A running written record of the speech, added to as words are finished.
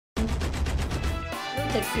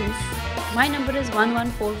Texans. My number is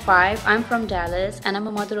 1145. I'm from Dallas and I'm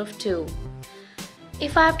a mother of two.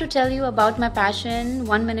 If I have to tell you about my passion,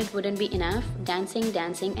 1 minute wouldn't be enough. Dancing,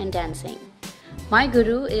 dancing, and dancing. My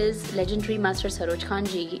guru is legendary Master Saroj Khan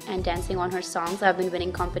ji, and dancing on her songs. I've been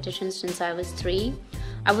winning competitions since I was 3.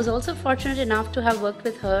 I was also fortunate enough to have worked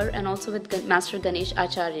with her and also with Master Ganesh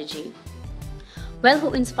Acharya ji. Well,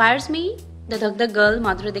 who inspires me? The Dhak Dhak girl,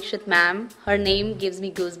 Madhuri Dixit ma'am. Her name gives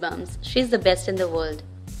me goosebumps. She's the best in the world.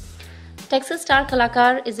 Texas star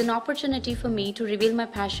Kalakaar is an opportunity for me to reveal my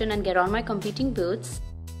passion and get on my competing boots.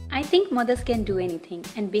 I think mothers can do anything,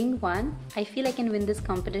 and being one, I feel I can win this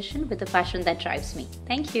competition with a passion that drives me.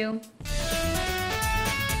 Thank you.